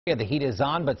Yeah, the heat is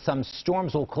on, but some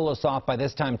storms will cool us off by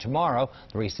this time tomorrow.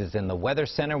 Larisa's in the Weather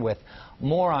Center with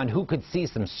more on who could see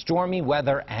some stormy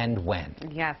weather and when.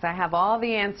 Yes, I have all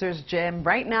the answers, Jim.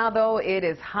 Right now, though, it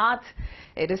is hot.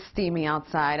 It is steamy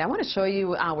outside. I want to show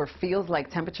you our feels-like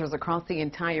temperatures across the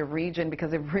entire region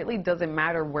because it really doesn't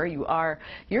matter where you are.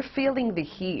 You're feeling the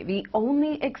heat. The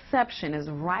only exception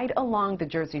is right along the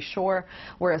Jersey Shore,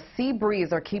 where a sea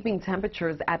breeze are keeping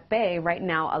temperatures at bay. Right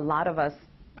now, a lot of us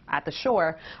at the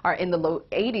shore are in the low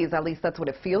 80s, at least that's what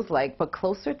it feels like, but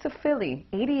closer to Philly,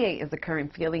 88 is the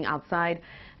current feeling outside,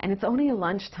 and it's only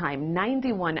lunchtime,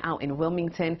 91 out in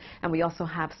Wilmington, and we also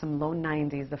have some low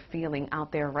 90s, the feeling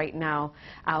out there right now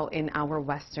out in our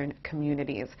western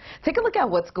communities. Take a look at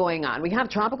what's going on. We have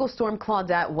Tropical Storm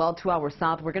Claudette well to our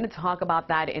south. We're going to talk about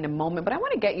that in a moment, but I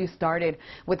want to get you started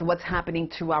with what's happening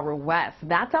to our west.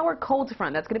 That's our cold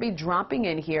front that's going to be dropping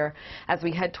in here as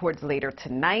we head towards later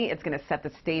tonight. It's going to set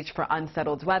the stage for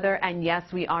unsettled weather, and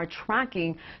yes, we are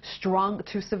tracking strong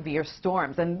to severe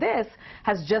storms, and this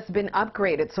has just been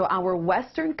upgraded. So our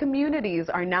western communities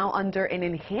are now under an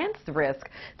enhanced risk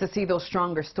to see those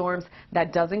stronger storms.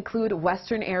 That does include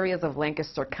western areas of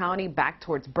Lancaster County back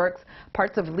towards Berks,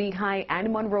 parts of Lehigh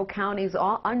and Monroe counties,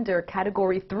 all under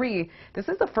Category 3. This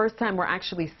is the first time we're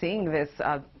actually seeing this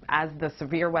as the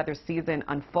severe weather season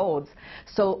unfolds.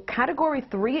 So Category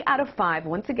 3 out of 5,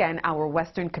 once again, our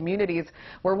western communities,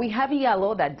 where we have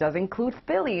yellow, that does include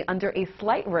Philly under a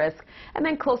slight risk, and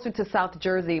then closer to South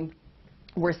Jersey,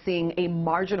 we're seeing a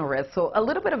marginal risk. So a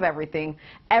little bit of everything.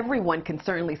 Everyone can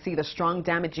certainly see the strong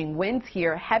damaging winds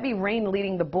here, heavy rain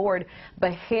leading the board,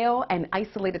 but hail and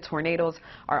isolated tornadoes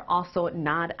are also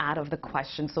not out of the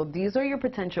question. So these are your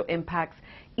potential impacts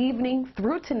evening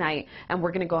through tonight, and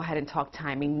we're going to go ahead and talk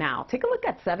timing now. Take a look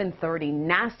at 7:30.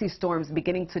 Nasty storms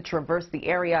beginning to traverse the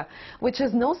area, which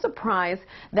is no surprise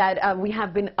that we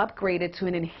have been upgraded to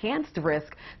an enhanced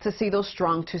risk to see those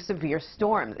strong to severe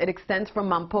storms. It extends from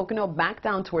Mount Pocono back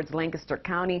down towards Lancaster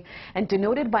County, and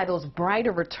denoted by those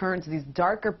brighter returns, these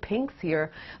darker pinks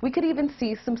here, we could even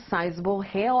see some sizable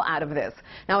hail out of this.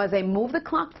 Now, as I move the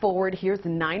clock forward, here's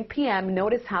 9 p.m.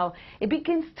 Notice how it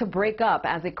begins to break up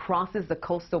as it crosses the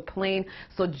coastal plain.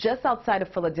 So just outside of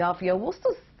Philadelphia, we'll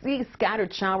still see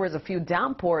scattered showers, a few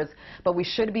downpours, but we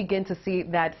should begin to see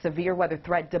that severe weather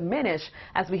threat diminish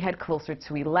as we head closer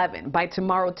to 11. By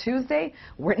tomorrow, Tuesday,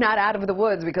 we're not out of the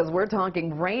woods because we're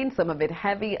talking rain, some of it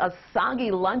heavy, a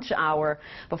soggy lunch hour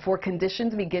before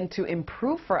conditions begin to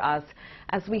improve for us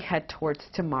as we head towards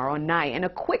tomorrow night. And a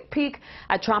quick peek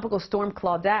at Tropical Storm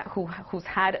Claudette, who's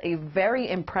had a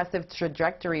very impressive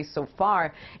trajectory so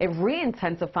far. It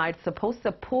re-intensified, supposed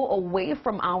to pull away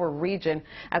from our region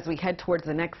as we head towards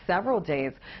the next several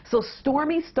days. So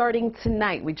stormy starting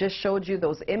tonight. We just showed you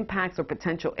those impacts or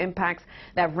potential impacts.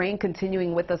 That rain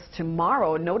continuing with us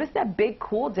tomorrow. Notice that big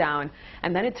cool down,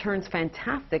 and then it turns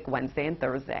fantastic Wednesday and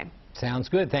Thursday. Sounds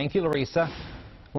good. Thank you, Larisa.